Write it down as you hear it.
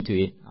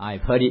to it.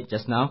 I've heard it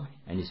just now,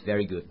 and it's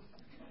very good.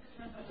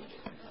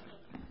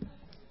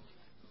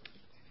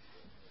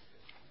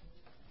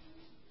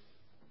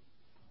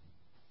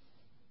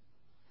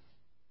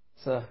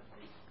 So,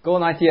 Go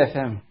 90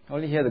 FM.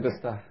 Only hear the good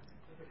stuff.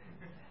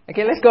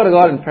 Okay, let's go to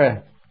God in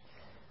prayer.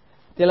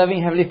 Dear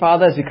loving Heavenly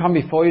Father, as we come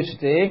before you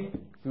today,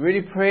 we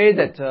really pray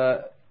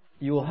that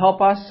you will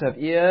help us to have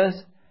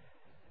ears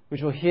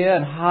which will hear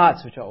and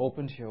hearts which are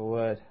open to your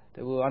word,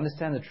 that we will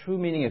understand the true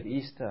meaning of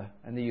Easter,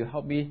 and that you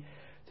help me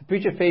to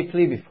preach it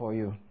faithfully before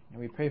you. And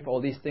we pray for all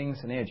these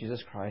things in the name of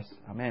Jesus Christ.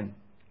 Amen.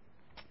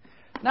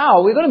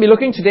 Now, we're going to be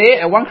looking today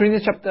at 1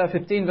 Corinthians chapter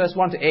 15, verse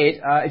 1 to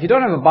 8. If you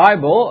don't have a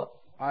Bible,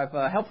 I've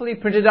helpfully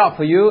printed out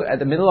for you at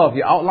the middle of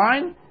your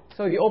outline.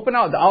 So if you open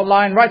out the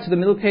outline right to the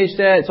middle page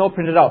there, it's all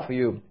printed out for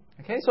you.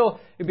 Okay, so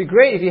it'd be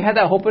great if you had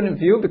that open in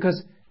view,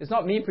 because it's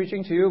not me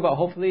preaching to you, but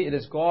hopefully it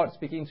is God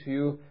speaking to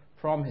you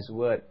from His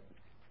Word.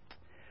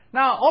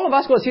 Now, all of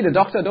us go to see the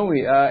doctor, don't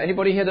we?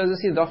 Anybody here doesn't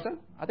see the doctor?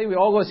 I think we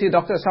all go to see the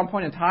doctor at some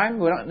point in time.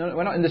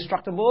 We're not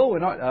indestructible. We're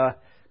not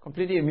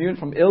completely immune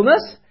from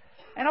illness.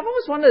 And I've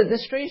always wondered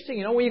this strange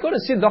thing, when you go to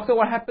see the doctor,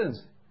 what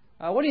happens?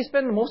 What do you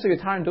spend most of your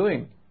time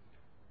doing?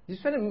 You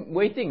spend it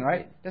waiting,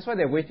 right? That's why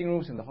there are waiting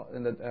rooms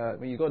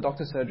when you go to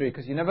doctor's surgery,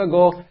 because you never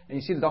go and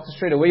you see the doctor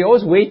straight away. You're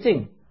always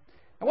waiting.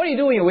 And what do you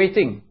do when you're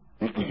waiting?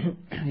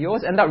 You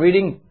always end up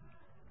reading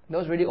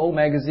those really old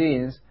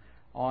magazines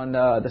on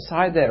the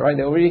side there, right?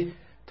 They're already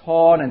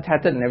torn and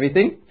tattered and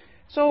everything.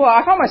 So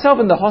I found myself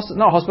in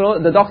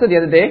the doctor the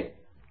other day,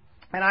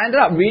 and I ended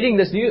up reading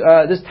this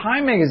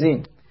Time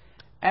magazine.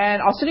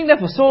 And I was sitting there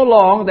for so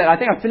long that I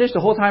think I finished the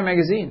whole Time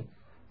magazine.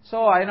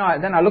 So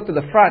then I looked at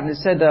the front and it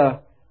said,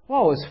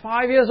 wow, it's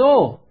 5 years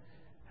old.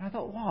 And I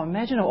thought, wow,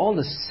 imagine all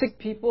the sick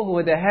people who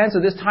had their hands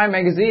with this Time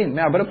magazine.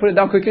 Man, I better put it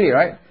down quickly,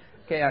 right?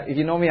 Okay, if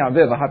you know me, I'm a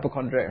bit of a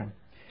hypochondriac.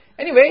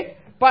 Anyway,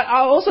 but it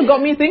also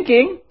got me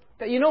thinking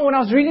that, when I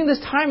was reading this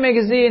Time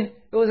magazine,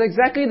 it was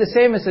exactly the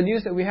same as the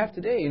news that we have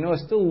today.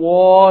 It's still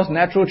wars,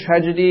 natural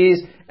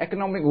tragedies,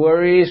 economic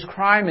worries,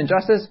 crime,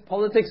 injustice,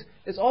 politics.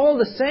 It's all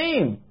the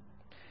same.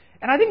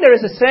 And I think there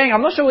is a saying,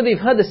 I'm not sure whether you've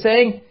heard the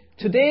saying,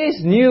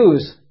 today's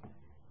news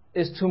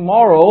is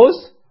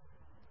tomorrow's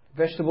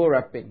vegetable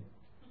wrapping.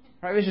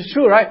 Right, which is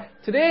true, right?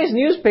 Today's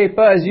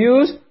newspaper is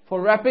used for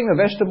wrapping the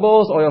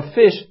vegetables or your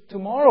fish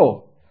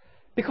tomorrow.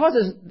 Because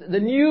the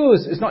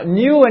news is not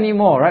new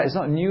anymore, right? It's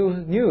not new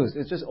news.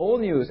 It's just old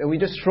news. And we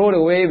just throw it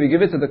away. We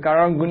give it to the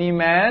Karang-Guni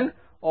man,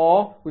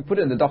 or we put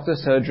it in the doctor's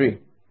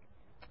surgery.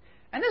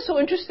 And that's so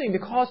interesting,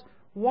 because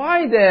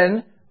why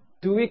then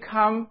do we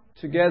come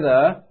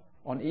together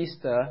on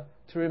Easter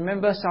to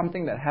remember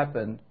something that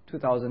happened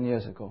 2,000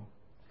 years ago?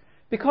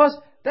 Because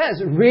that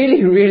is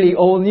really, really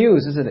old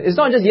news, isn't it? It's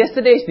not just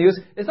yesterday's news.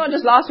 It's not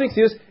just last week's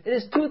news. It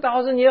is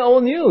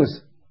 2,000-year-old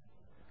news.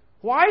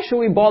 Why should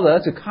we bother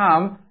to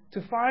come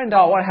to find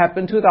out what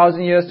happened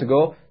 2,000 years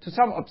ago to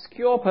some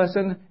obscure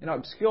person in an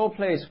obscure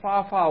place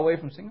far, far away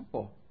from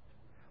Singapore?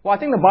 Well, I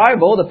think the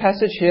Bible, the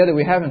passage here that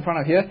we have in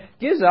front of here,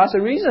 gives us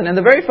a reason. And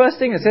the very first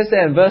thing it says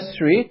there in verse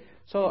 3,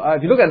 so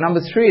if you look at number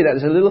 3,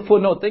 there's a little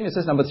footnote thing, it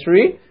says number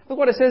 3. Look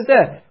what it says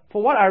there.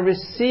 For what I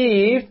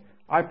received,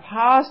 I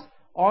passed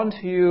on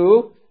to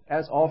you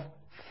as of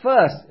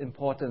first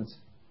importance.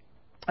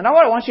 And now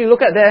what I want you to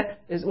look at there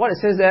is what it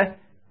says there.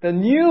 The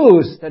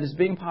news that is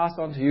being passed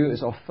on to you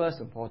is of first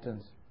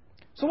importance.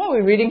 So what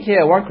we're reading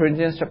here, 1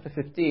 Corinthians chapter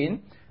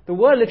 15, the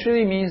word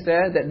literally means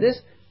there that this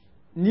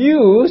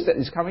news that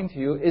is coming to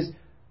you is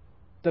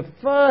the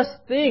first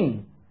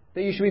thing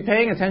that you should be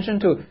paying attention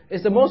to.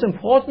 It's the most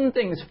important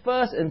thing. It's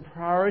first in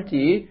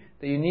priority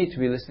that you need to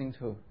be listening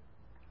to.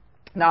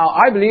 Now,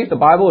 I believe the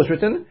Bible was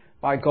written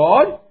by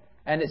God,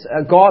 and it's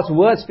God's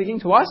word speaking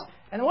to us.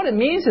 And what it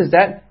means is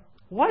that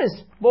what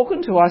is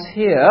spoken to us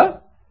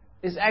here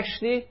is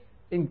actually,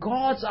 in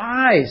God's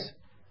eyes,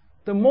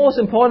 the most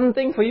important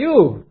thing for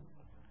you.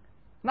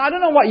 Now, I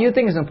don't know what you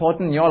think is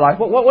important in your life.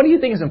 What do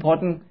you think is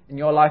important in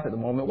your life at the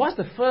moment? What's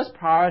the first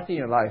priority in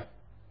your life?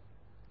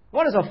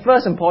 What is of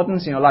first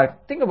importance in your life?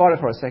 Think about it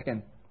for a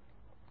second.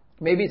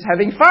 Maybe it's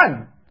having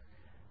fun.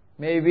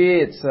 Maybe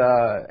it's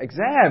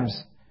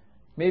exams.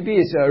 Maybe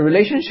it's a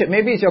relationship.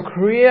 Maybe it's your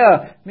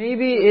career.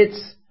 Maybe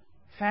it's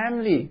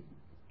family.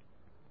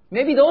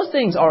 Maybe those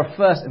things are of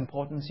first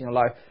importance in your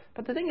life.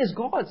 But the thing is,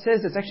 God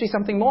says it's actually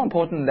something more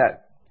important than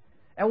that.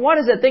 And what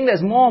is that thing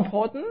that's more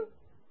important?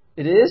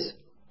 It is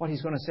what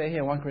He's going to say here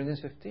in 1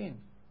 Corinthians 15.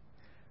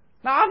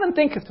 Now, I often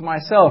think to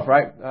myself,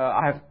 right?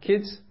 I have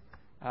kids.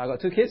 I've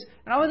got 2 kids.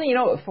 And I often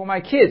think, for my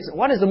kids,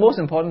 what is the most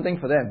important thing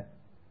for them?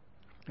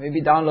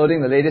 Maybe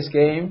downloading the latest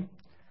game,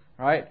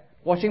 right?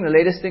 Watching the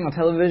latest thing on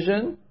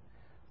television,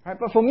 right?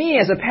 But for me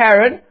as a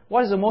parent,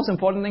 what is the most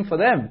important thing for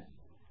them?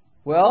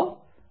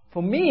 Well,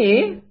 for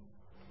me,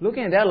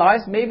 looking at their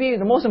lives, maybe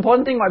the most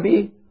important thing might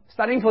be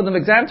studying for the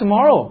exam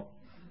tomorrow,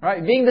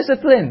 right? Being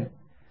disciplined,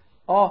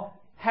 or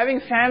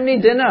having family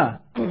dinner,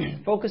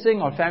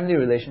 focusing on family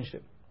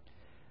relationship.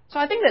 So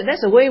I think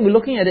that's the way we're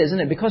looking at it, isn't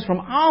it? Because from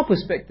our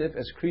perspective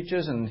as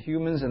creatures and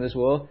humans in this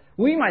world,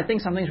 we might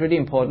think something's really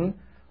important,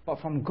 but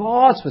from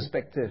God's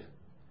perspective,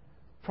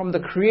 from the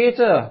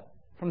Creator,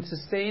 from the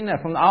Sustainer,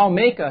 from our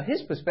Maker,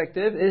 His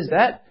perspective is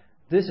that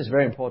this is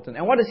very important.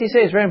 And what does He say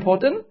is very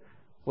important?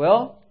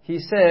 Well, He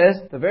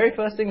says the very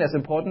first thing that's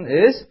important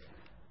is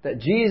that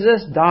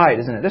Jesus died,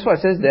 isn't it? That's what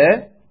it says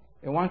there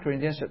in 1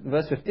 Corinthians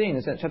verse 15,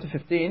 isn't it? Chapter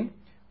 15,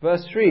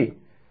 verse 3.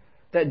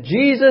 That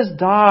Jesus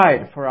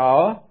died for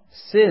our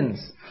sins.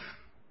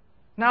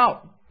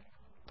 Now,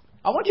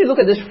 I want you to look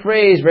at this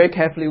phrase very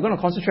carefully. We're going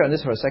to concentrate on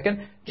this for a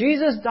second.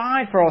 Jesus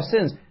died for our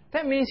sins.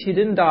 That means He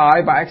didn't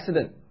die by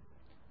accident.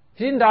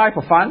 He didn't die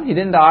for fun. He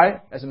didn't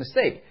die as a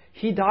mistake.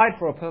 He died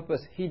for a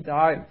purpose. He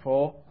died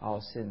for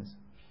our sins.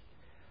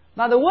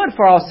 Now, the word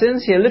for our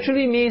sins here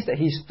literally means that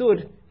He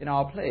stood in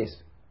our place.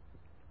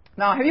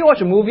 Now, have you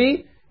watched a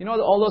movie? You know,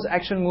 all those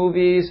action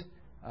movies,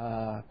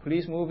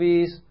 police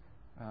movies,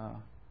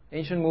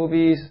 ancient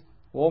movies,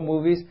 war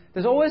movies.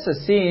 There's always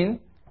a scene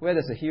where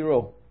there's a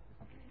hero.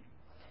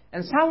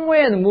 And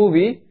somewhere in the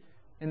movie,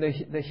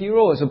 the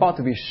hero is about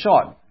to be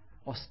shot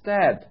or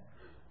stabbed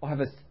or have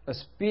a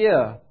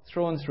spear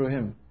thrown through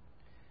him.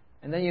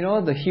 And then, you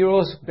know, the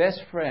hero's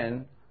best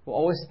friend will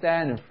always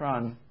stand in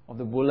front of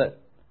the bullet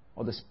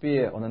or the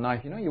spear or the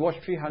knife. You know, you watch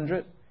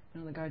 300,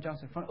 you know, the guy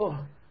jumps in front, oh,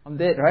 I'm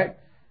dead, right?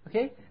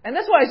 Okay? And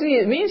that's what I see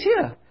it means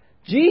here.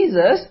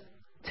 Jesus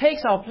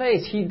takes our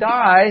place. He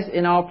dies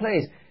in our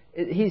place.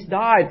 He's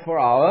died for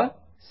our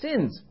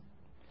sins.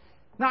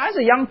 Now, as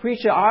a young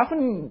preacher, I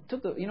often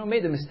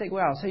made the mistake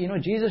where I'll say,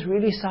 Jesus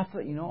really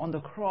suffered, on the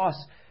cross.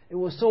 It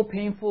was so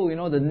painful,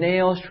 the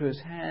nails through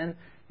His hand,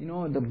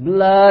 the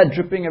blood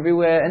dripping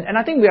everywhere. And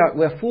I think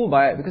we're fooled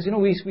by it because,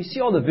 we see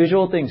all the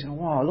visual things.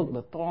 Wow, look,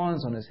 the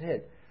thorns on His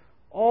head.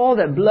 All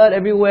that blood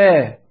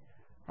everywhere.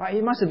 Right?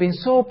 It must have been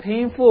so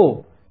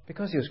painful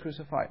because He was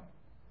crucified.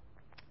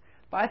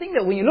 But I think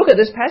that when you look at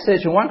this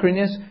passage in 1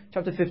 Corinthians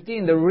chapter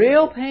 15, the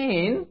real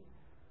pain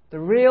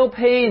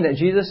that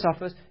Jesus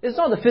suffers is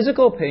not the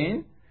physical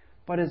pain,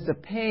 but it's the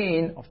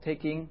pain of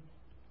taking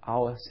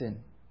our sin.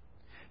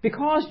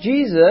 Because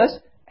Jesus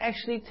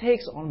actually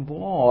takes on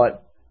board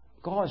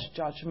God's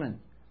judgment,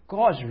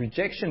 God's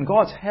rejection,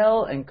 God's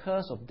hell and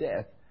curse of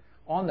death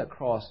on the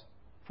cross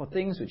for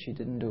things which He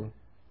didn't do.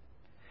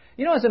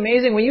 It's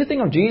amazing when you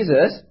think of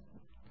Jesus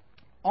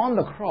on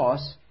the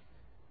cross.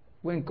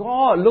 When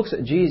God looks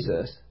at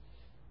Jesus,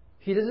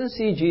 He doesn't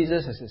see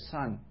Jesus as His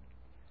Son,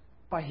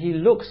 but He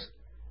looks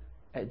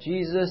at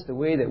Jesus the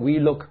way that we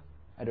look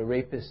at a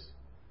rapist.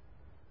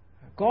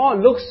 God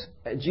looks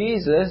at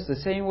Jesus the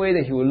same way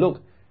that He will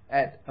look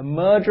at a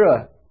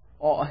murderer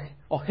or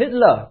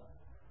Hitler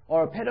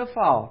or a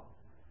pedophile.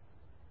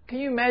 Can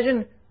you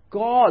imagine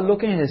God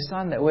looking at His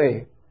Son that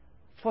way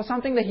for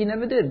something that He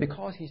never did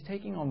because He's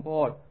taking on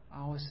board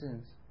our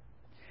sins?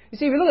 You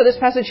see, if you look at this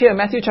passage here in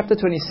Matthew chapter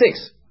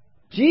 26,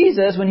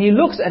 Jesus, when He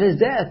looks at His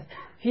death,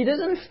 He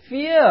doesn't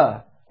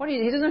fear.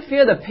 He doesn't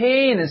fear the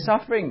pain and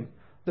suffering,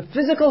 the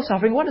physical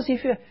suffering. What does He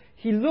fear?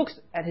 He looks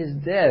at His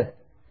death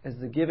as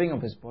the giving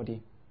of His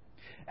body,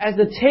 as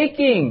the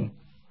taking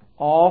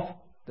of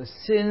the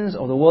sins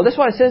of the world. That's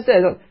why it says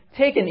there,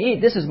 take and eat,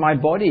 this is my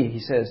body, He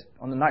says,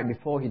 on the night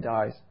before He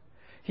dies.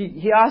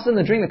 He asks them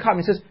to drink the cup.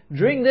 He says,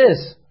 drink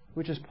this,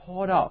 which is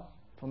poured out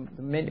for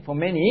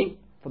many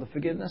for the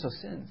forgiveness of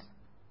sins.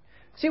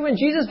 See, when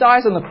Jesus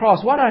dies on the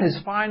cross, what are His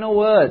final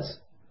words?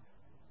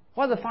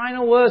 What are the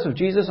final words of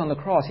Jesus on the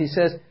cross? He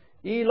says,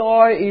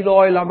 Eloi,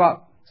 Eloi,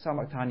 lama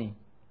sabachthani.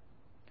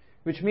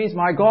 Which means,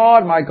 my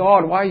God,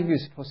 why have you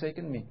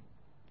forsaken me?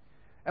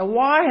 And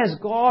why has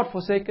God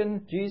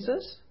forsaken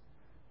Jesus?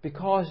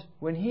 Because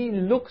when He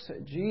looks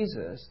at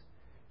Jesus,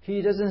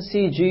 He doesn't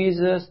see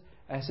Jesus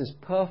as His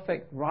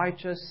perfect,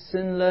 righteous,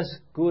 sinless,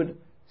 good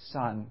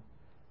Son.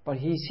 But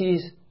He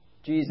sees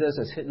Jesus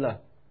as Hitler.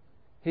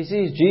 He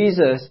sees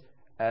Jesus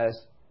as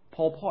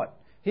Pol Pot.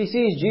 He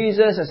sees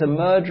Jesus as a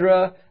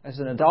murderer, as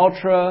an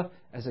adulterer,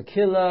 as a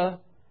killer,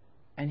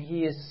 and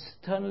He is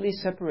eternally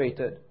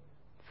separated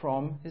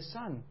from His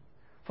Son.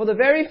 For the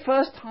very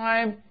first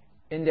time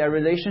in their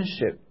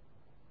relationship,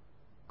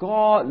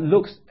 God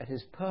looks at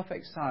His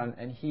perfect Son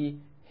and He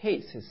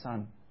hates His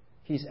Son.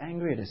 He's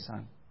angry at His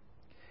Son.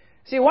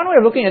 See, one way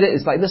of looking at it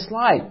is like this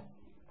slide.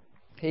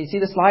 Okay, you see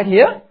the slide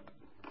here?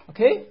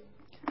 Okay?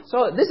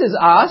 So this is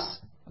us.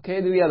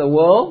 Okay, we are the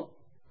world.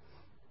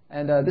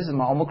 And this is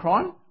my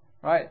Omicron,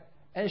 right?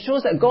 And it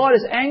shows that God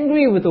is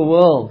angry with the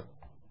world.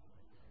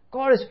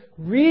 God is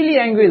really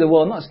angry with the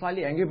world. Not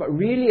slightly angry, but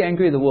really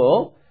angry with the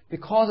world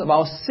because of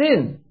our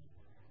sin.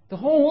 The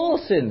whole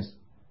world sins.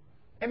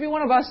 Every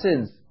one of us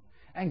sins.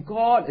 And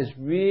God is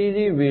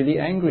really, really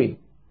angry.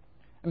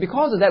 And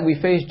because of that, we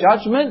face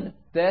judgment,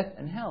 death,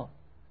 and hell.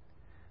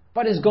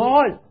 But is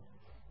God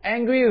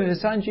angry with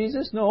His Son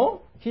Jesus?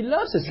 No. He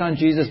loves His Son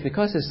Jesus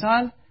because His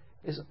Son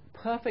is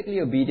perfectly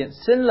obedient,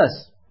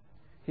 sinless.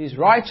 He's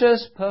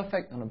righteous,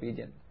 perfect, and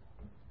obedient.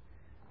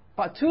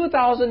 But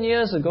 2,000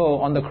 years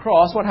ago on the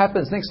cross, what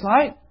happens? Next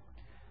slide.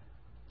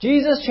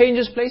 Jesus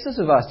changes places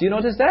with us. Do you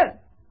notice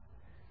that?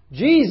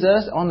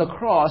 Jesus on the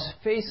cross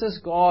faces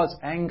God's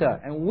anger,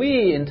 and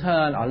we in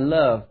turn are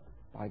loved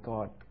by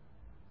God.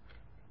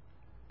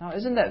 Now,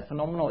 isn't that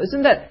phenomenal?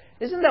 Isn't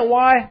that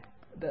why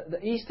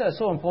the Easter is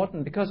so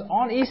important because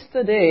on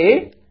Easter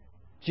Day,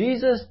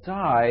 Jesus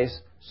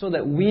dies so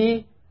that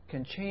we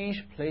can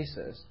change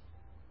places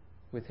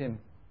with Him.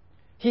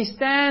 He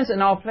stands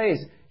in our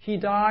place. He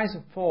dies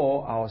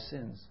for our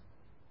sins.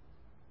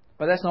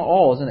 But that's not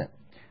all, isn't it?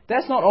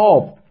 That's not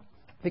all.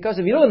 Because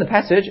if you look in the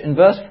passage in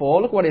verse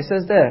 4, look what it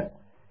says there.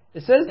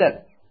 It says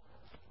that,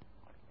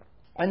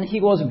 and He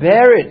was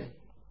buried,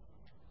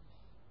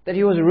 that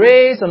He was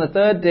raised on the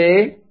third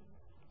day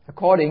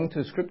according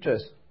to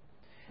Scriptures.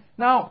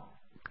 Now,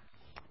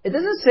 it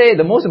doesn't say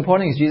the most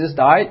important thing is Jesus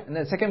died, and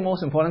the second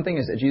most important thing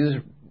is that Jesus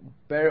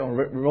buried and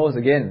rose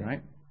again,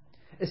 right?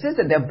 It says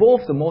that they're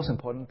both the most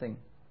important thing.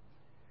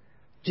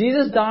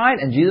 Jesus died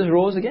and Jesus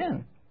rose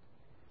again.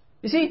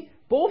 You see,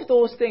 both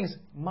those things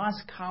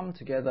must come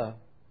together.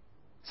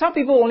 Some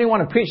people only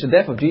want to preach the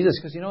death of Jesus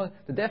because,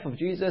 the death of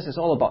Jesus is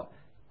all about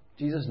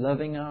Jesus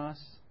loving us,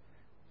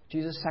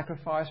 Jesus'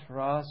 sacrifice for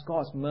us,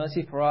 God's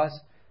mercy for us.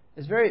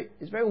 It's very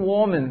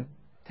warm and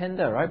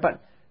tender, right?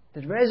 But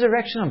the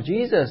resurrection of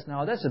Jesus,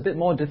 now that's a bit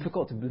more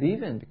difficult to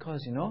believe in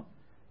because,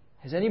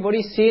 has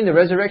anybody seen the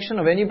resurrection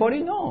of anybody?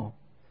 No.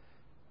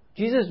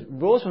 Jesus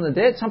rose from the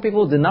dead. Some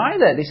people deny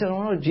that. They say,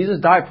 oh, no, Jesus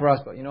died for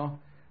us, but we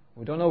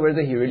don't know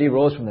whether He really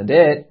rose from the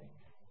dead.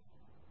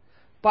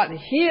 But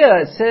here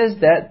it says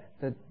that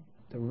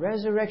the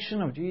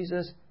resurrection of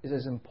Jesus is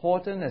as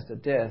important as the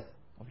death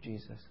of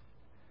Jesus.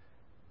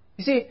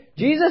 You see,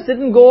 Jesus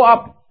didn't go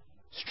up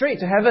straight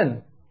to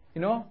heaven,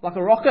 like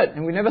a rocket,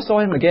 and we never saw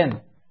Him again.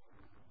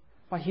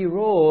 But He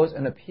rose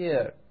and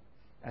appeared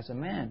as a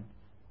man.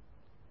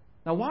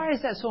 Now, why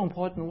is that so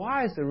important?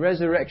 Why is the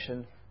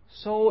resurrection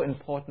so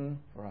important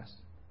for us?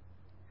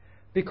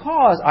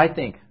 Because I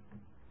think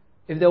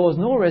if there was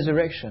no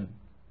resurrection,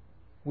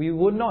 we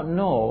would not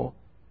know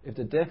if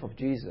the death of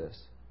Jesus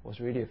was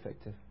really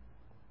effective.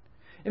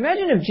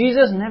 Imagine if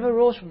Jesus never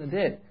rose from the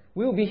dead.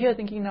 We would be here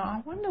thinking, now,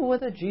 I wonder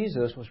whether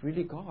Jesus was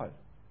really God.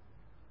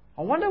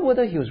 I wonder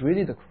whether He was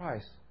really the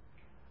Christ.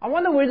 I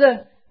wonder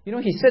whether,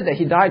 He said that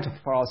He died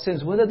for our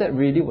sins, whether that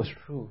really was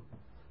true.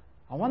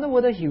 I wonder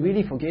whether He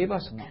really forgave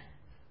us or not.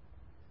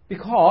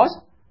 Because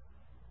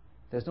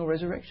there's no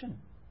resurrection.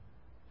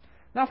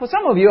 Now, for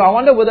some of you, I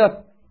wonder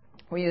whether,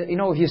 when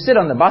if you sit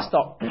on the bus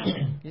stop,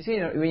 you see,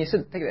 when you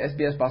take the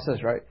SBS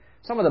buses, right?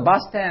 Some of the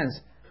bus stands,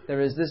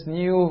 there is this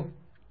new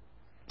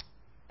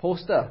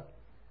poster,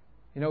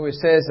 which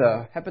says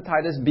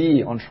hepatitis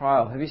B on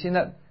trial. Have you seen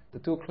that? The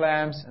two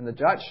clams and the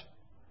judge,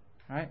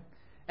 right?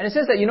 And it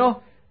says that,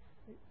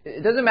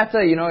 it doesn't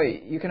matter,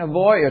 you can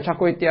avoid your char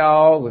kway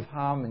teow with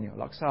ham and your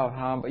laksa with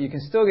ham, but you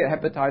can still get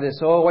hepatitis.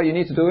 So what you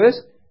need to do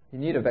is, you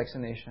need a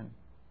vaccination.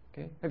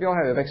 Okay? Have you all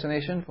had a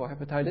vaccination for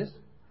hepatitis?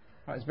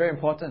 Right, it's very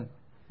important.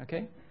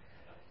 Okay?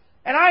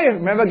 And I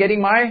remember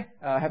getting my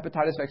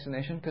hepatitis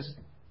vaccination because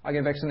I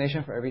get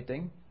vaccination for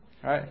everything.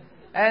 Right?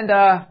 And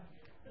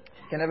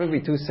can never be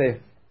too safe.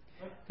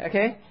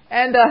 Okay?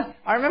 And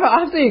I remember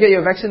after you get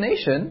your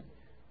vaccination,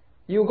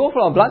 you go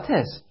for a blood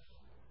test.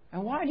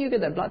 And why do you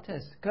get that blood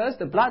test? Because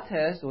the blood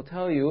test will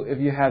tell you if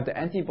you have the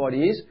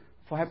antibodies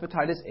for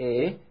hepatitis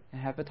A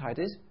and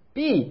hepatitis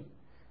B.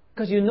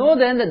 Because you know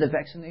then that the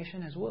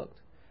vaccination has worked.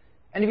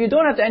 And if you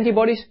don't have the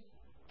antibodies,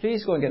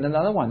 please go and get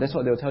another one. That's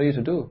what they'll tell you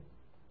to do.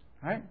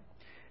 Right?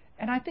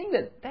 And I think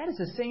that is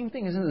the same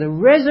thing, isn't it? The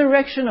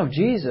resurrection of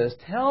Jesus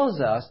tells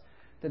us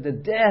that the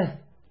death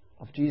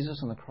of Jesus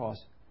on the cross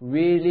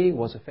really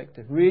was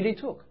effective, really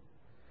took.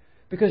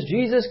 Because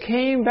Jesus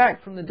came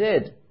back from the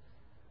dead.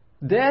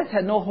 Death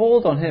had no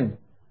hold on Him.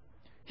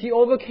 He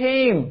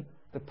overcame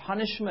the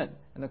punishment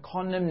and the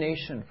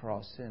condemnation for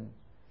our sin,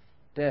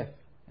 death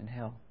and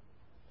hell.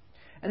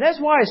 And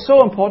that's why it's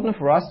so important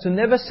for us to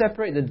never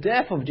separate the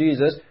death of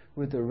Jesus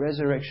with the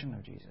resurrection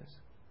of Jesus.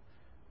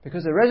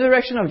 Because the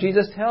resurrection of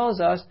Jesus tells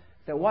us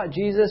that what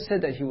Jesus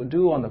said that He would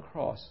do on the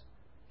cross,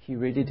 He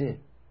really did.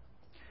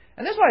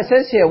 And that's why it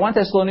says here, 1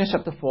 Thessalonians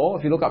chapter 4,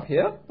 if you look up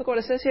here, look what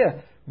it says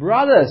here.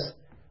 Brothers,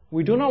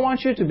 we do not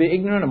want you to be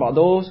ignorant about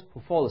those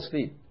who fall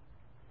asleep.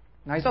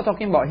 Now, he's not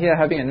talking about here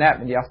having a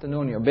nap in the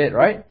afternoon in your bed,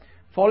 right?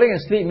 Falling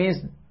asleep means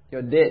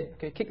you're dead.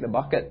 Okay, kick the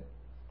bucket.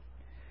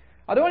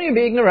 I don't want you to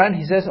be ignorant,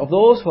 he says, of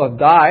those who have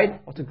died,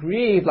 or to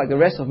grieve like the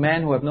rest of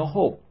men who have no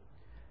hope.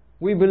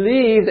 We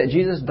believe that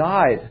Jesus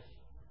died,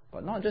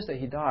 but not just that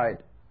He died,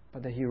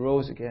 but that He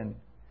rose again.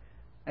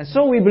 And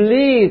so we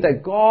believe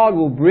that God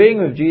will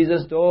bring with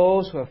Jesus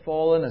those who have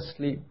fallen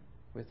asleep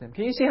with Him.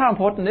 Can you see how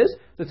important it is?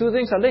 The two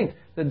things are linked.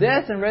 The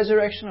death and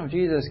resurrection of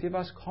Jesus gives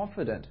us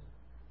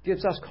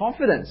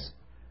confidence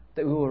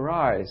that we will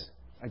rise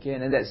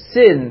again and that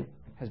sin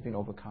has been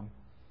overcome.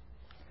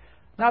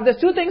 Now,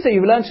 there's two things that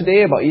you've learned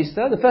today about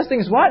Easter. The first thing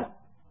is what?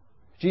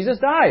 Jesus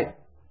died.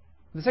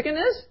 The second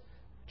is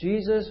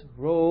Jesus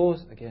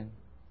rose again.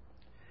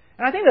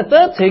 And I think the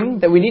third thing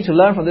that we need to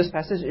learn from this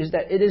passage is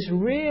that it is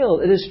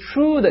real, it is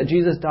true that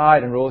Jesus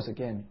died and rose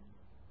again.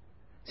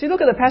 See,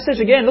 look at the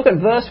passage again. Look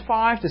at verse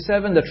 5 to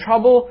 7, the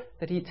trouble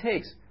that He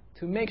takes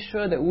to make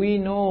sure that we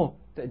know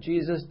that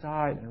Jesus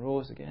died and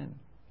rose again.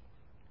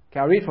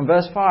 Okay, I'll read from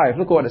verse 5.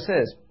 Look at what it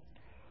says.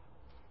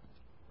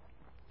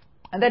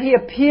 And then he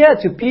appeared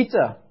to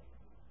Peter,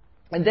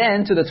 and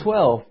then to the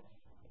 12.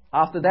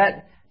 After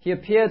that, he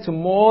appeared to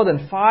more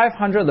than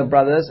 500 of the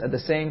brothers at the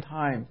same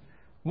time,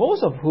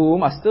 most of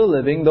whom are still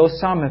living, though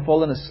some have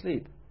fallen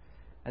asleep.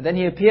 And then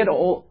he appeared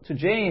to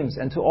James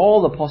and to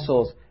all the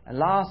apostles. And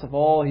last of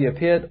all, he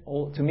appeared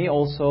to me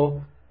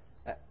also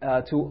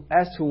as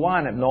to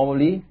one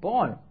abnormally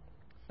born.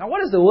 Now,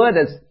 what is the word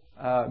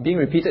that's being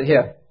repeated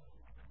here?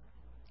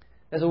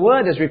 There's a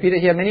word that's repeated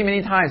here many,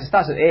 many times. It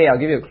starts with A. I'll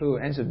give you a clue.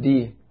 It ends with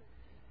D.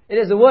 It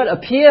is the word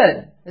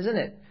appeared, isn't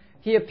it?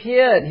 He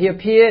appeared, he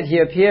appeared, he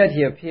appeared,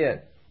 he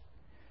appeared.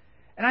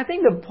 And I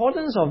think the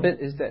importance of it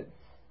is that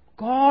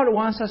God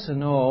wants us to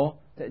know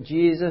that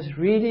Jesus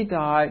really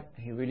died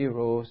and He really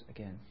rose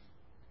again.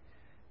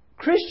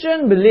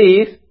 Christian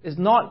belief is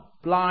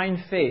not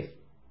blind faith.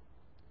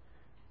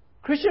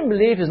 Christian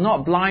belief is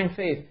not blind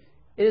faith.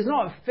 It is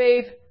not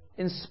faith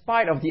in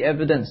spite of the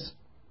evidence.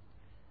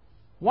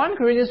 1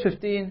 Corinthians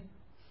 15,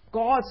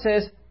 God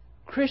says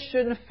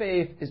Christian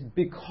faith is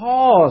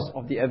because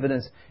of the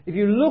evidence. If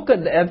you look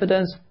at the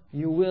evidence,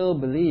 you will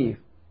believe.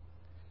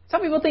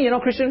 Some people think,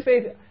 Christian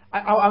faith,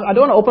 I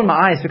don't want to open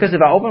my eyes, because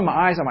if I open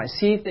my eyes, I might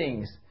see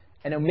things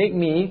and it'll make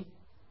me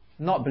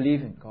not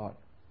believe in God.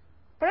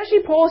 But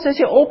actually Paul says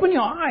here, open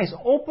your eyes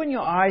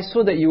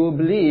so that you will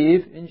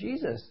believe in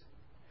Jesus.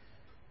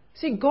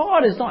 See,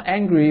 God is not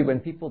angry when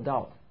people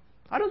doubt.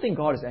 I don't think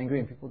God is angry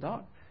when people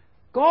doubt.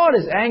 God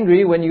is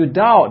angry when you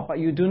doubt, but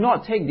you do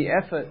not take the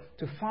effort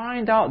to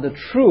find out the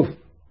truth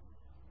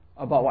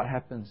about what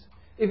happens.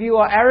 If you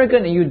are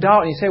arrogant and you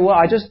doubt and you say, well,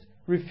 I just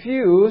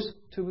refuse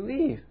to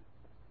believe.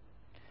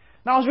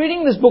 Now, I was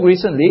reading this book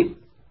recently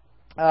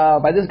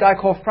by this guy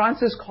called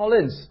Francis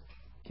Collins.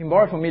 You can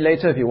borrow it from me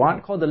later if you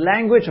want, called The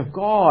Language of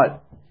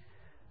God.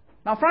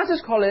 Now,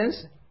 Francis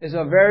Collins is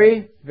a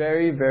very,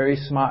 very, very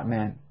smart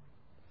man.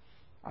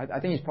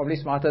 I think he's probably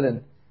smarter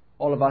than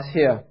all of us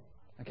here.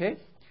 Okay?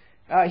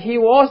 He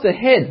was the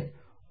head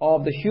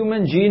of the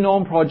Human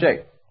Genome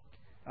Project.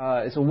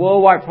 It's a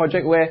worldwide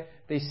project where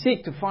they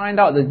seek to find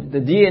out the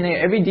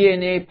DNA, every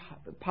DNA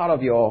part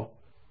of your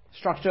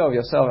structure of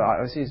yourself.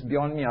 Obviously, it's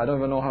beyond me. I don't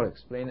even know how to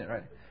explain it,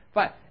 right?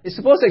 But it's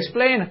supposed to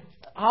explain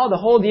how the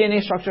whole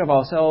DNA structure of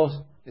ourselves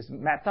is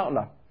mapped out.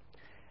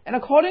 And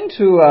according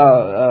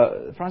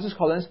to Francis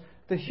Collins,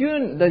 the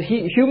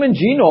human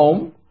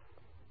genome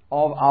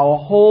of our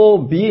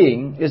whole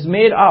being is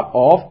made up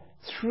of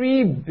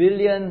 3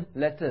 billion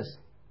letters.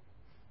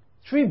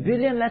 3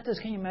 billion letters,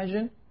 can you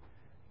imagine?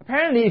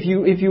 Apparently,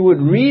 if you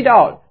would read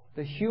out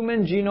the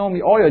human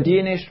genome, all your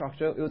DNA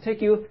structure, it will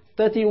take you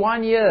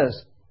 31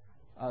 years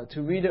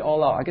to read it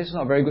all out. I guess it's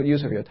not a very good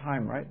use of your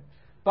time, right?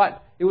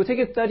 But it will take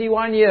you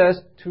 31 years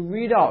to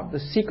read out the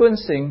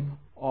sequencing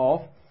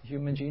of the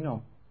human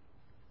genome.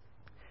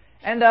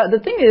 And the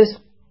thing is,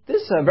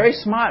 this very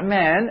smart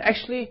man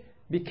actually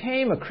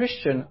became a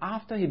Christian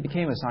after he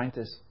became a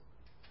scientist.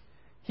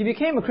 He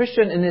became a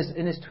Christian in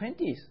his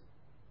 20s.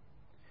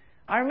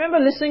 I remember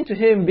listening to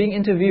him being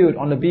interviewed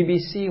on the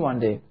BBC one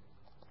day.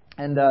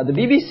 And the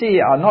BBC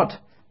are not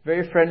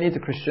very friendly to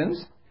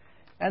Christians.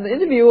 And the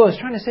interviewer was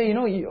trying to say,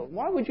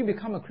 why would you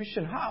become a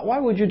Christian? Why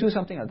would you do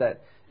something like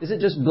that? Is it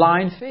just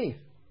blind faith?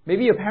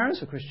 Maybe your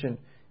parents were Christian.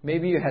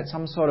 Maybe you had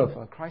some sort of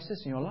a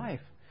crisis in your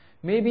life.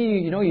 Maybe,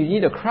 you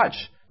need a crutch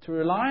to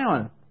rely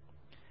on.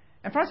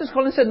 And Francis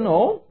Collins said,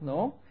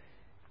 no.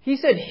 He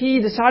said he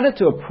decided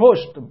to approach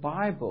the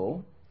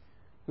Bible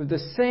with the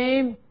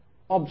same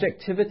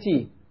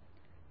objectivity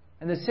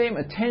and the same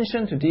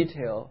attention to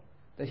detail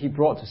that he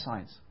brought to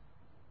science.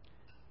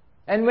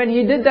 And when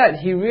he did that,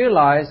 he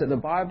realized that the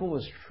Bible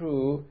was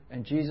true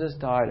and Jesus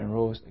died and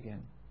rose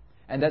again.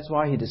 And that's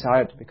why he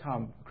decided to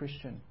become a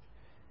Christian.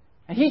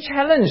 And he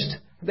challenged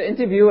the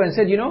interviewer and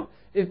said,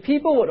 if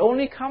people would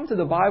only come to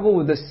the Bible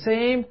with the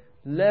same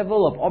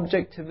level of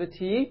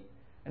objectivity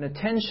and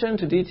attention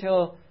to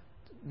detail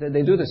that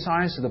they do to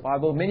science to the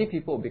Bible, many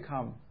people will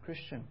become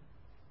Christian.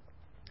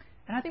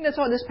 And I think that's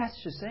what this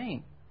passage is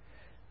saying.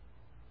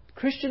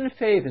 Christian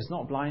faith is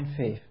not blind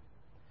faith.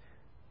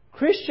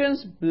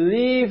 Christians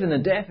believe in the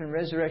death and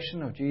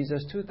resurrection of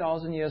Jesus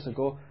 2,000 years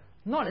ago,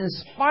 not in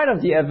spite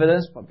of the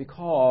evidence, but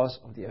because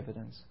of the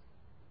evidence.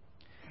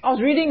 I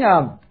was reading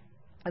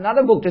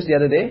another book just the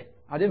other day.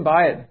 I didn't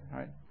buy it.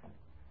 Right?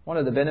 One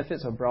of the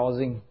benefits of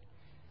browsing.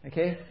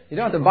 Okay? You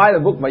don't have to buy the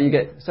book, but you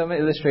get some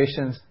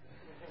illustrations.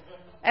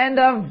 And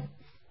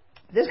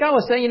this guy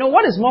was saying,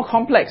 what is more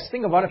complex?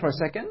 Think about it for a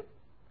second.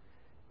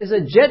 Is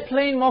a jet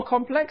plane more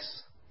complex?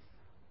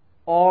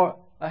 Or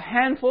a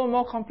handful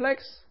more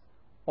complex?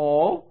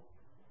 Or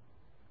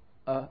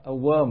a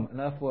worm, an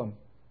earthworm?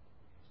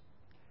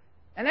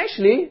 And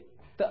actually,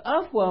 the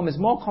earthworm is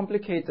more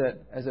complicated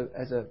as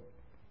an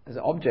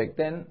object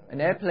than an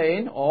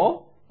airplane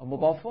or a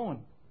mobile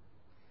phone.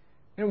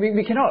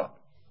 We cannot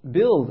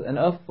build an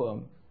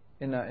earthworm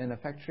in a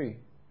factory,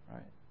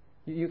 right?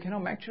 You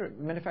cannot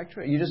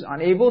manufacture it. You're just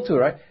unable to,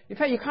 right? In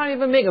fact, you can't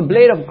even make a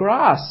blade of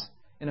grass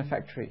in a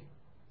factory.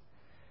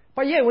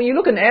 But yet, when you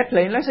look at an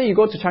airplane, let's say you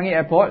go to Changi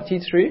Airport,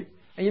 T3,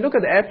 and you look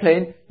at the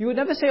airplane, you would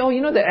never say,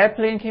 the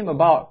airplane came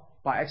about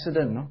by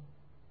accident, no?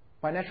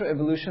 By natural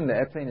evolution, the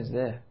airplane is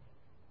there.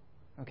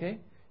 Okay?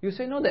 You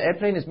say, no, the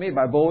airplane is made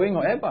by Boeing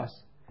or Airbus.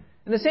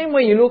 In the same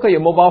way, you look at your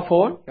mobile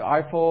phone, your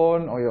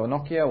iPhone or your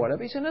Nokia or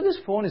whatever, you say, no, this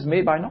phone is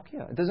made by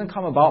Nokia. It doesn't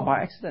come about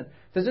by accident.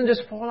 It doesn't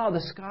just fall out of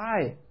the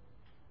sky.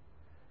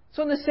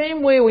 So in the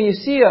same way, when you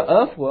see an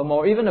earthworm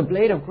or even a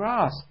blade of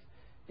grass,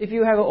 if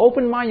you have an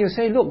open mind, you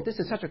say, look, this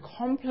is such a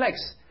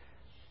complex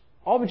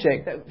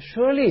object that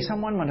surely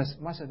someone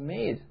must have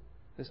made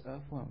this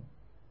earthworm.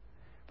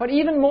 But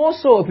even more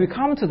so, if you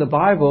come to the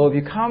Bible, if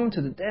you come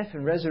to the death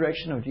and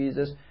resurrection of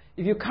Jesus,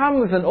 if you come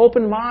with an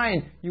open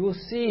mind, you will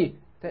see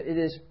that it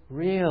is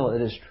real,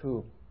 it is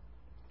true.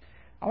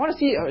 I want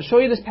to show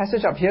you this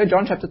passage up here,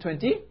 John chapter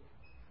 20.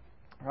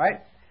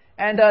 Right?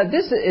 And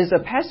this is a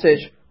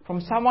passage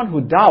from someone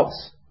who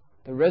doubts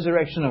the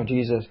resurrection of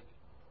Jesus.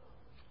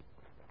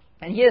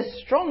 And he has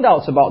strong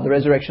doubts about the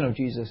resurrection of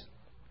Jesus.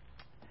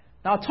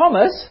 Now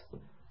Thomas,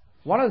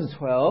 one of the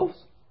 12,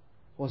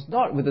 was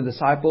not with the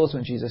disciples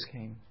when Jesus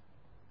came.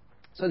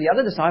 So the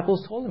other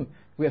disciples told him,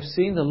 we have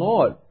seen the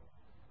Lord.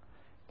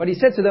 But he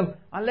said to them,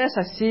 unless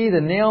I see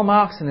the nail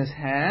marks in his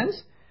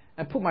hands,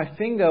 and put my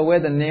finger where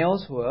the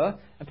nails were,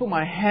 and put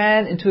my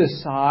hand into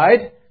his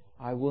side,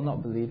 I will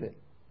not believe it.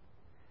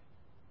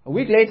 A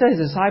week later,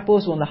 his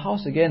disciples were in the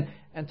house again,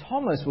 and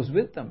Thomas was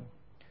with them.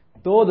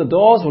 Though the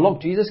doors were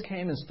locked, Jesus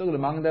came and stood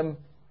among them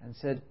and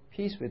said,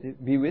 peace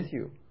be with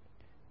you.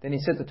 Then he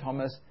said to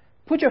Thomas,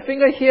 put your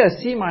finger here,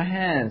 see my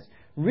hands.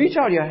 Reach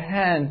out your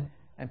hand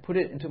and put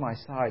it into my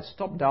side.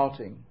 Stop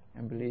doubting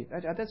and believe.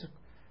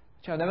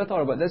 I never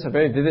thought about that. That's a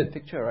very vivid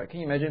picture, right? Can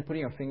you imagine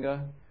putting your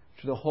finger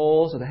through the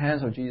holes of the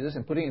hands of Jesus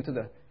and putting it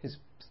into his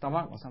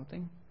stomach or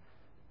something?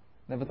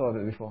 Never thought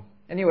of it before.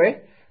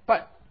 Anyway,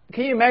 but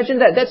can you imagine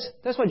that?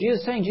 That's what Jesus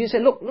is saying. Jesus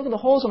said, look at the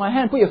holes of my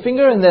hand. Put your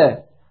finger in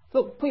there.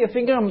 Look, put your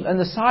finger on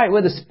the side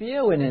where the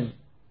spear went in.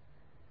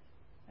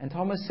 And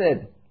Thomas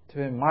said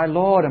to him, my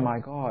Lord and my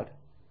God.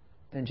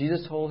 Then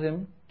Jesus told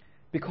him,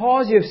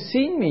 because you have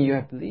seen me, you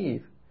have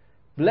believed.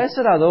 Blessed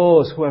are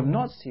those who have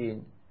not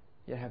seen,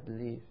 yet have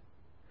believed.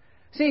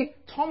 See,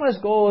 Thomas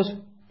goes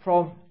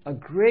from a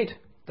great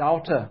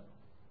doubter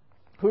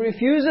who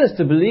refuses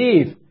to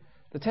believe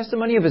the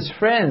testimony of his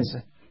friends,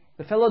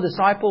 the fellow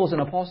disciples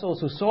and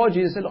apostles who saw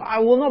Jesus, said, I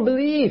will not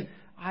believe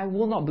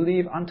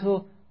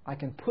until I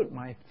can put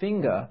my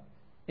finger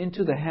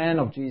into the hand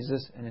of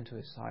Jesus and into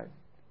his side.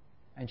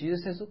 And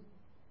Jesus says, look,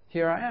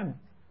 here I am.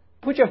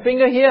 Put your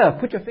finger here,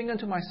 put your finger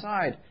into my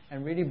side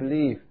and really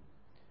believe.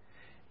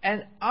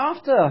 And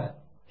after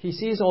he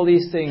sees all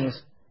these things,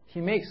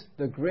 he makes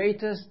the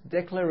greatest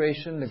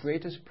declaration, the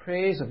greatest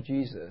praise of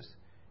Jesus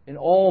in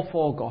all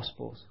four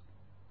Gospels.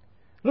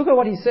 Look at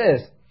what he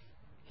says.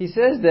 He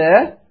says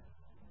there,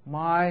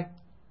 my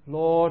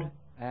Lord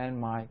and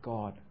my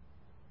God.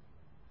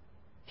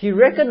 He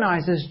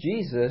recognizes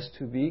Jesus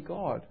to be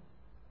God.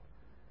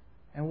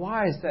 And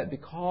why is that?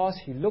 Because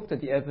he looked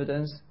at the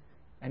evidence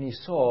and he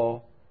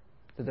saw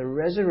that the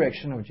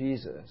resurrection of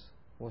Jesus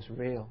was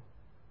real.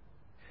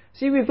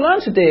 See, we've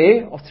learned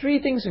today of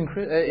three things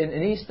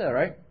in Easter,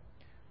 right?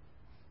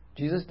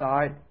 Jesus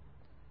died,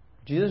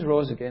 Jesus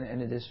rose again,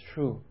 and it is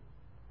true.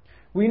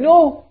 We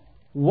know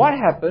what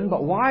happened,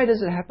 but why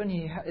does it happen?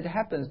 It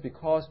happens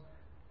because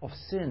of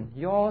sin.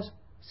 Yours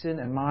sin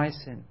and my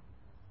sin.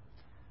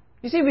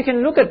 You see, we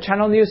can look at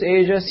Channel News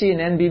Asia,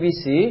 CNN,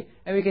 BBC,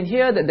 and we can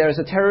hear that there is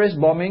a terrorist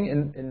bombing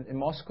in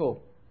Moscow.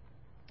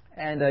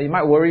 And it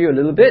might worry you a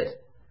little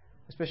bit,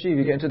 especially if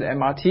you get into the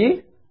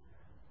MRT.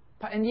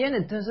 But in the end,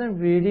 it doesn't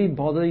really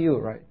bother you,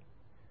 right?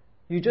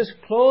 You just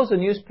close the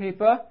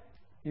newspaper,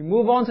 you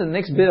move on to the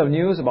next bit of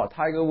news about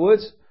Tiger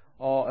Woods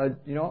or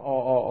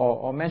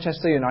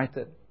Manchester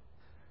United,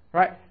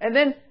 right? And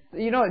then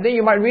then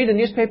you might read the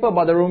newspaper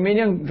about the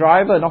Romanian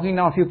driver knocking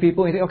down a few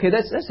people. And you think, okay,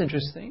 that's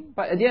interesting.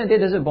 But at the end of the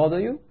day, does it bother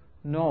you?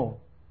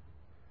 No,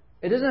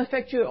 it doesn't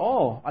affect you at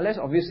all, unless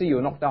obviously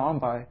you're knocked down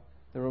by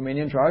the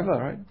Romanian driver,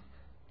 right?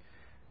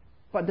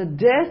 But the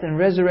death and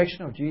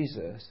resurrection of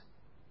Jesus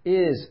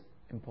is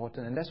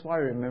important, and that's why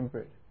we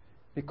remember it,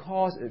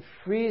 because it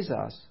frees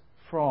us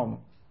from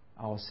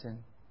our sin.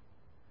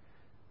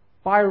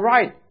 By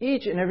right,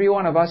 each and every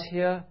one of us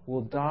here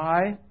will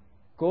die,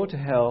 go to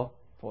hell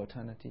for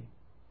eternity.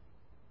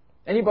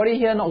 Anybody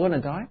here not going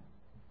to die?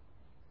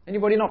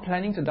 Anybody not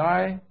planning to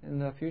die in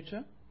the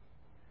future?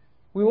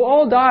 We will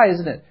all die,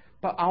 isn't it?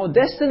 But our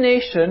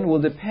destination will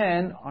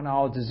depend on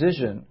our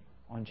decision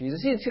on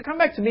Jesus. See, come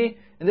back to me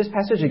in this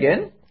passage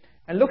again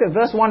and look at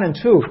verse 1 and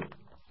 2.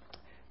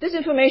 This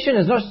information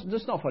is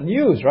just not for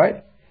news,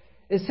 right?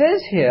 It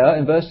says here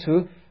in verse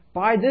 2,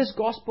 by this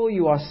gospel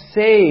you are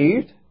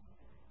saved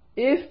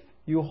if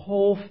you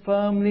hold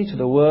firmly to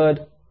the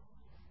word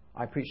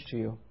I preach to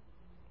you.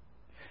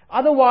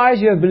 Otherwise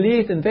you have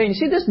believed in vain. You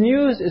see, this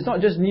news is not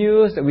just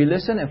news that we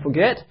listen and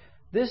forget.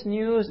 This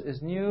news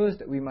is news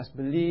that we must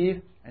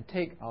believe and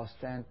take our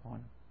stand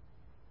on.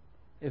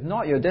 If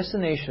not, your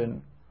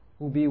destination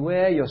will be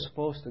where you're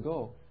supposed to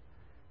go,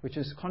 which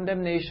is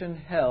condemnation,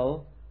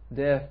 hell,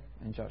 death,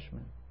 and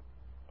judgment.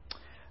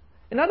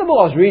 Another book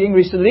I was reading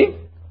recently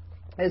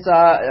It's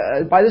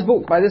by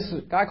this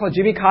guy called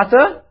Jimmy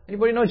Carter.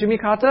 Anybody know Jimmy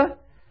Carter?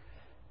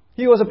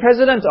 He was a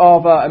president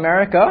of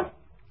America.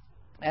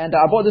 And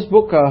I bought this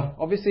book.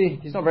 Obviously,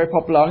 he's not very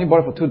popular. I only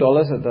bought it for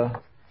 $2 at the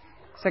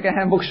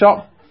second-hand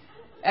bookshop.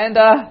 And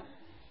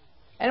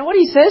what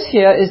he says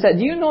here is that,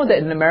 do you know that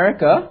in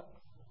America,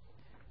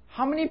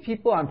 how many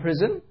people are in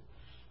prison?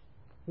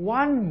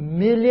 1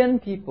 million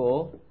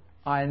people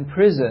are in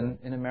prison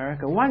in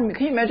America. Can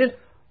you imagine?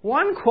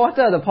 1/4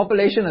 of the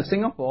population of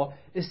Singapore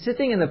is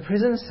sitting in a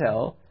prison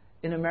cell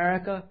in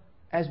America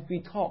as we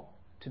talk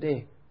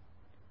today.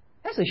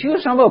 That's a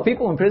huge number of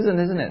people in prison,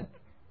 isn't it?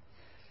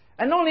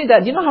 And not only that,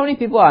 do you know how many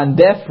people are on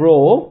death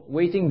row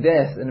waiting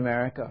death in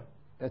America?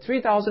 There are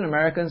 3,000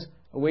 Americans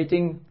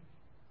awaiting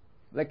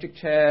electric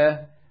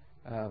chair,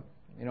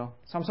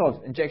 some sort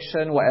of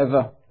injection,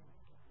 whatever,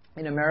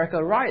 in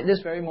America right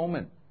this very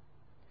moment.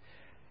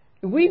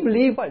 If we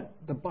believe what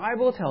the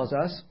Bible tells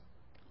us,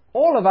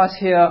 all of us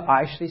here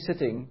are actually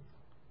sitting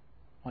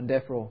on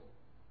death row.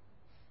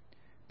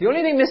 The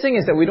only thing missing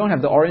is that we don't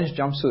have the orange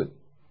jumpsuit.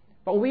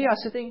 But we are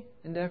sitting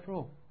in death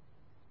row.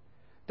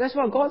 That's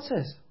what God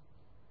says.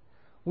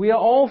 We are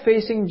all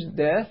facing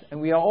death, and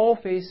we are all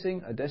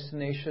facing a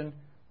destination,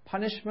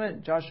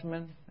 punishment,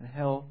 judgment, and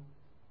hell.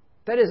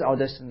 That is our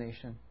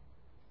destination.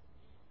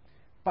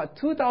 But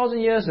 2,000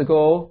 years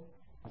ago,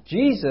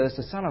 Jesus,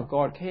 the Son of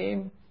God,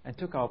 came and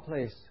took our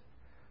place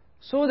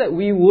so that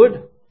we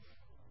would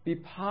be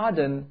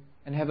pardoned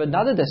and have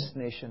another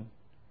destination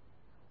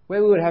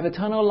where we would have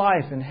eternal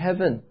life in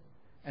heaven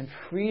and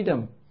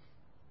freedom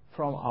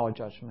from our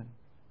judgment.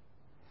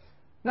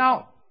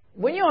 Now,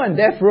 when you're on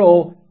death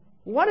row,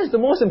 what is the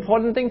most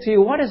important thing to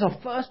you? What is our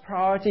first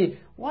priority?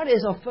 What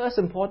is of first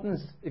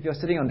importance if you're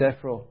sitting on death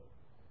row?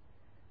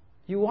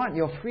 You want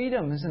your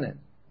freedom, isn't it?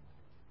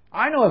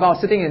 I know if I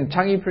was sitting in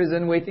Changi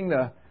prison waiting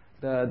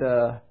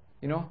the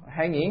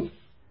hanging,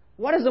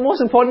 what is the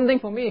most important thing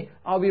for me?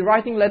 I'll be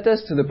writing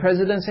letters to the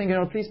president saying,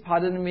 please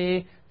pardon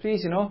me.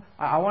 Please,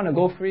 I want to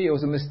go free. It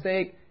was a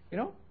mistake.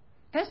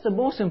 That's the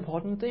most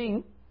important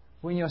thing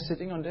when you're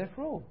sitting on death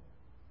row.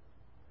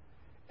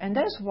 And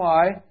that's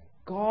why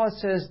God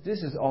says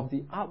this is of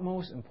the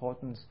utmost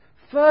importance,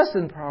 first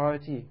in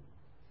priority.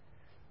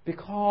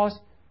 Because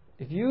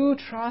if you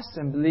trust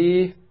and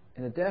believe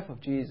in the death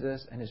of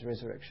Jesus and His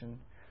resurrection,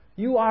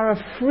 you are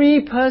a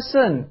free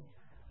person.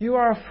 You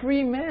are a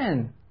free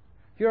man.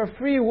 You're a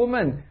free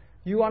woman.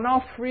 You are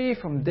now free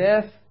from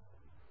death,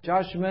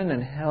 judgment,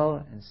 and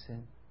hell and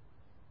sin.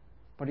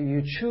 But if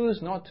you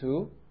choose not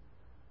to,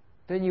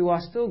 then you are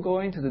still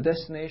going to the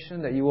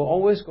destination that you were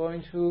always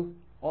going to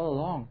all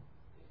along.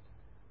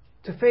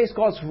 To face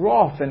God's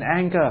wrath and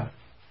anger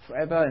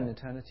forever in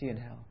eternity in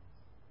hell.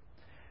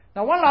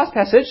 Now, one last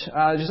passage,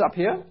 just up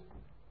here.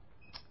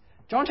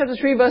 John chapter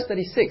 3, verse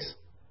 36.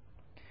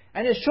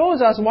 And it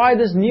shows us why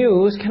this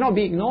news cannot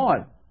be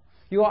ignored.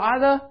 You are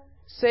either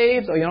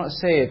saved or you're not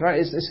saved,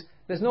 right?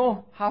 There's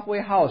no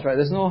halfway house, right?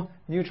 There's no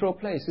neutral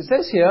place. It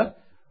says here,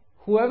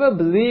 whoever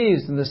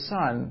believes in the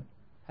Son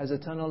has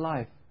eternal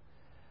life.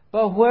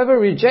 But whoever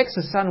rejects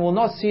the Son will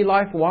not see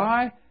life.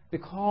 Why?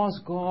 Because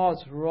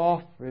God's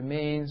wrath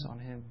remains on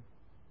him.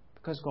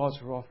 Because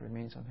God's wrath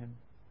remains on him.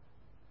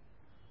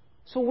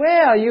 So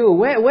where are you?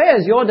 Where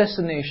is your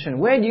destination?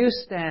 Where do you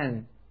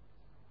stand?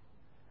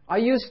 Are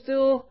you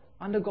still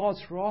under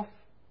God's wrath?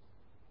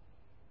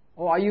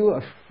 Or are you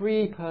a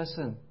free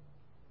person?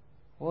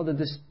 Well, the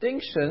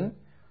distinction,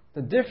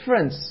 the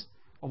difference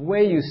of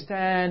where you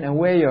stand and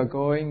where you're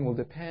going will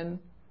depend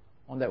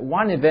on that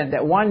one event,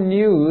 that one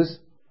news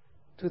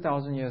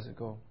 2,000 years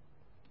ago.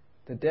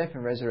 The death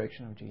and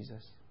resurrection of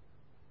Jesus.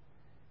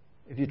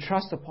 If you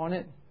trust upon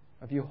it,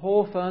 if you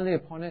hold firmly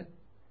upon it,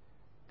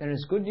 then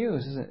it's good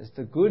news, isn't it? It's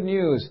the good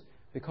news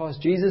because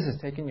Jesus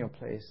has taken your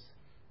place.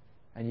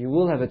 And you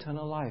will have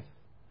eternal life.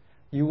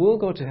 You will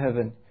go to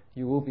heaven.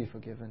 You will be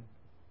forgiven.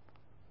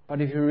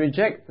 But if you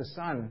reject the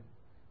Son,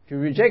 if you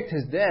reject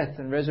His death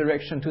and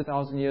resurrection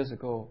 2,000 years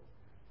ago,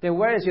 then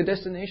where is your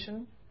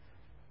destination?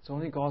 It's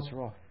only God's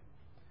wrath.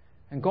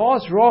 And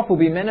God's wrath will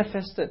be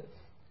manifested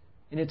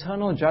in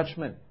eternal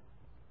judgment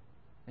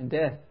and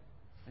death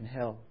and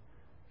hell.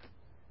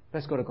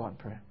 Let's go to God in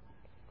prayer.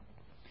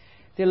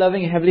 Dear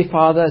loving Heavenly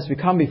Father, as we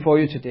come before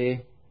you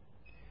today,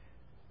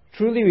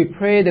 truly we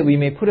pray that we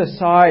may put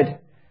aside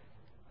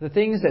the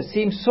things that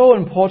seem so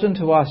important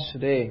to us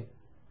today,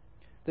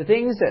 the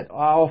things that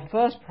are our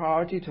first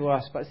priority to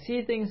us, but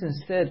see things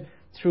instead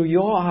through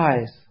your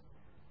eyes,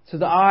 through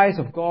the eyes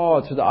of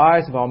God, through the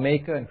eyes of our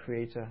Maker and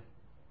Creator.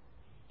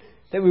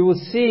 That we will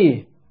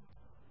see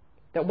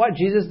that what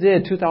Jesus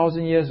did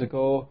 2,000 years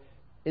ago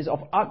is of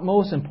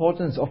utmost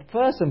importance, of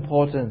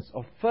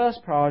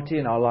first priority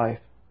in our life.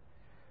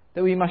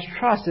 That we must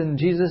trust in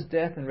Jesus'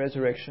 death and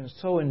resurrection,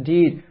 so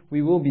indeed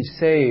we will be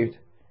saved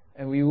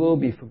and we will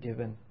be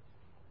forgiven.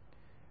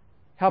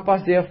 Help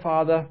us, dear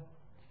Father,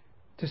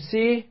 to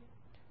see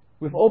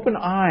with open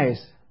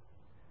eyes,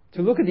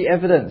 to look at the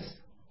evidence,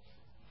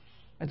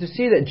 and to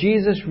see that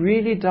Jesus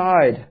really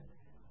died,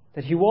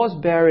 that He was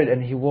buried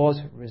and He was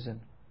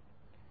risen.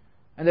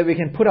 And that we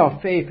can put our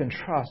faith and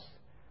trust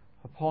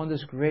upon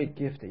this great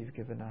gift that you've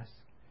given us.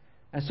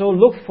 And so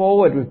look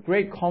forward with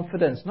great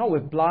confidence, not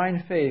with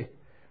blind faith,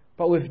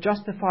 but with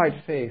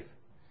justified faith,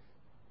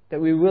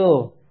 that we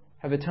will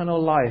have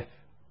eternal life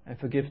and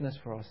forgiveness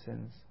for our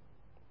sins.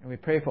 And we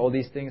pray for all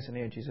these things in the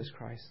name of Jesus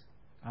Christ.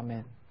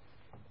 Amen.